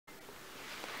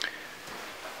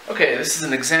Okay, this is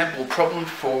an example problem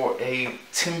for a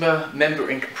timber member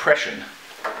in compression.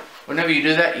 Whenever you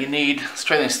do that, you need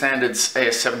Australian Standards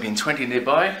AS 1720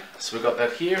 nearby. So we've got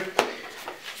that here.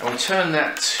 And we turn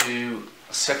that to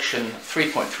section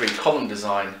 3.3 column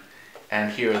design,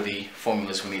 and here are the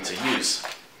formulas we need to use.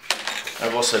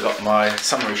 I've also got my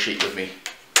summary sheet with me.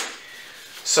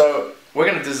 So we're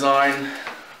going to design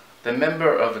the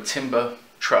member of a timber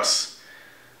truss.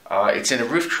 It's in a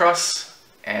roof truss,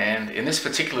 and in this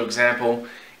particular example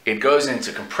it goes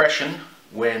into compression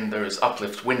when there is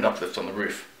wind uplift on the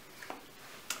roof.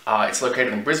 It's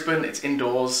located in Brisbane, it's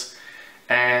indoors,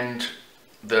 and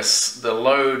the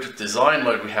design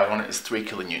load we have on it is 3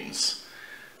 kilonewtons.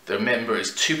 The member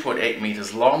is 2.8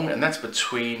 meters long, and that's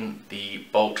between the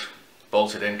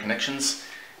bolted end connections,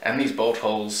 and these bolt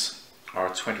holes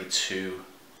are 22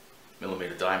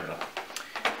 millimeter diameter.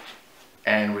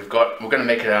 And we're going to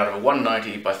make it out of a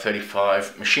 190 by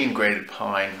 35 machine graded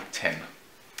pine 10.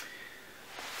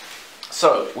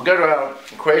 So we'll go to our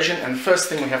equation, and the first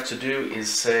thing we have to do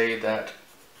is say that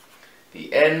the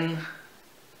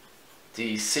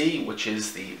NDC, which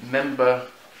is the member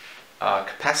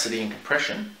capacity and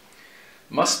compression,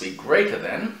 must be greater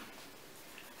than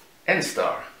N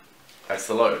star. That's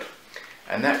the load.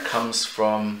 And that comes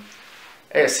from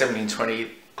AS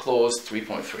 1720 clause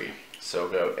 3.3. So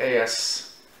we'll go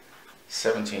AS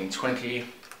 1720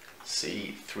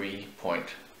 C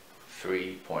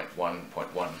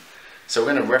 3.3.1.1. So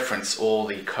we're going to reference all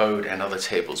the code and other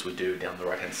tables we do down the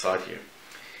right hand side here.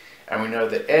 And we know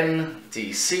that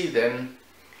NDC then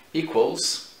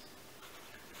equals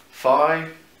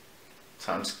phi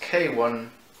times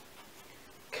K1,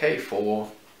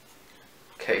 K4,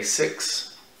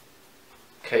 K6,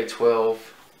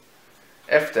 K12,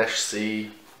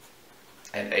 F-C,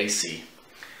 and AC.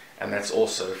 And that's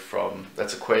also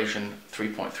that's equation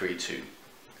 3.32.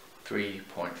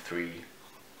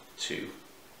 3.32.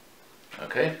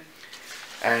 Okay?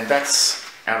 And that's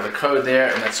out of the code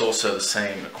there, and that's also the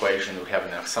same equation that we have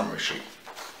in our summary sheet.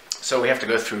 So we have to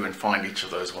go through and find each of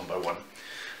those one by one.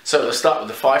 So let's start with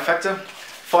the phi factor.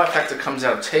 Phi factor comes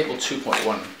out of table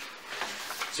 2.1.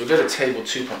 So we go to table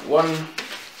 2.1,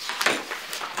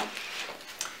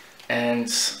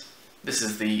 and this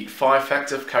is the phi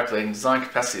factor for calculating design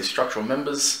capacity of structural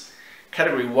members.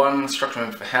 Category 1, structural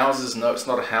member for houses. No, it's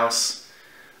not a house.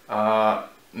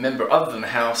 Member other than a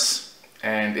house,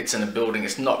 and it's in a building.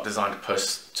 It's not designed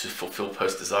to fulfill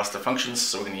post-disaster functions,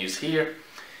 so we're going to use here.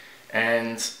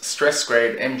 And stress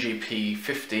grade MGP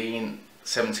 15,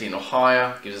 17 or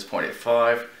higher gives us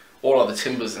 0.85. All other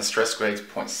timbers and stress grades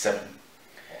 0.7.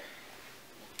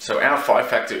 So our phi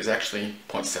factor is actually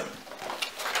 0.7.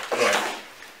 Right.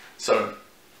 So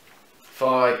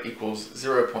phi equals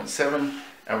 0.7,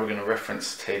 and we're going to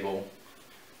reference table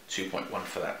 2.1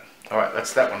 for that. Alright,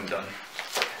 that's that one done.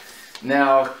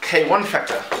 Now K1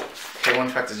 factor.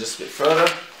 K1 factor is just a bit further.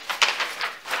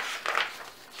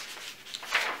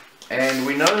 And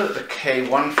we know that the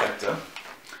K1 factor,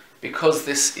 because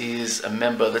this is a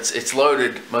member it's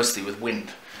loaded mostly with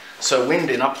wind. So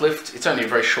wind in uplift, it's only a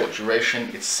very short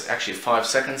duration, it's actually 5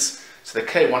 seconds. So the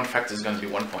K1 factor is going to be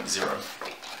 1.0.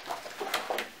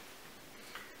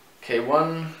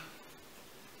 K1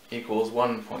 equals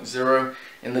 1.0.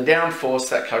 In the downforce,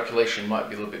 that calculation might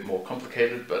be a little bit more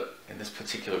complicated, but in this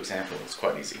particular example, it's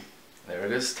quite easy. There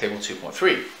it is, table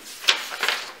 2.3.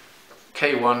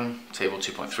 K1, table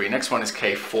 2.3. Next one is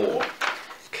K4.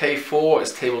 K4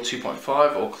 is table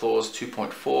 2.5 or clause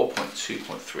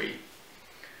 2.4.2.3.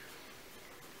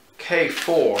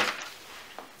 K4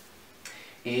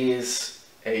 is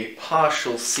a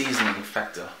partial seasoning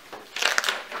factor.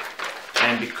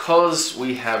 And because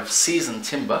we have seasoned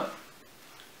timber,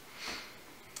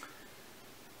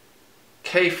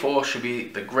 K4 should be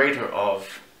the greater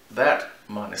of that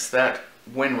minus that.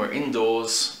 When we're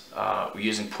indoors, we're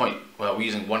using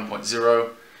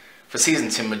 1.0. For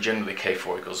seasoned timber, generally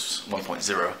K4 equals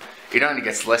 1.0. It only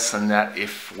gets less than that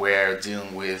if we're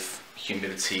dealing with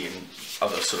humidity and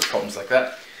other sort of problems like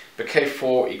that. But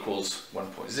K4 equals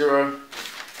 1.0,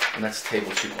 and that's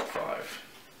table 2.5.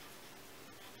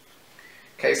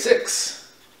 K6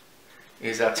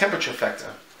 is our temperature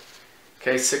factor.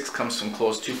 K6 comes from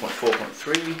clause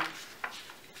 2.4.3.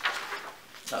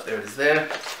 Oh, there it is there.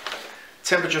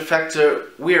 Temperature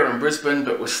factor, we are in Brisbane,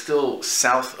 but we're still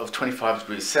south of 25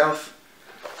 degrees south.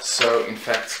 So in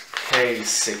fact,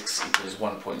 K6 equals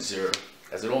 1.0,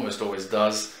 as it almost always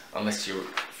does, unless you're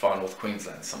far north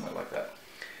Queensland, somewhere like that.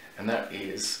 And that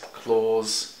is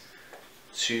clause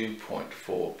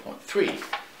 2.4.3.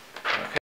 Okay.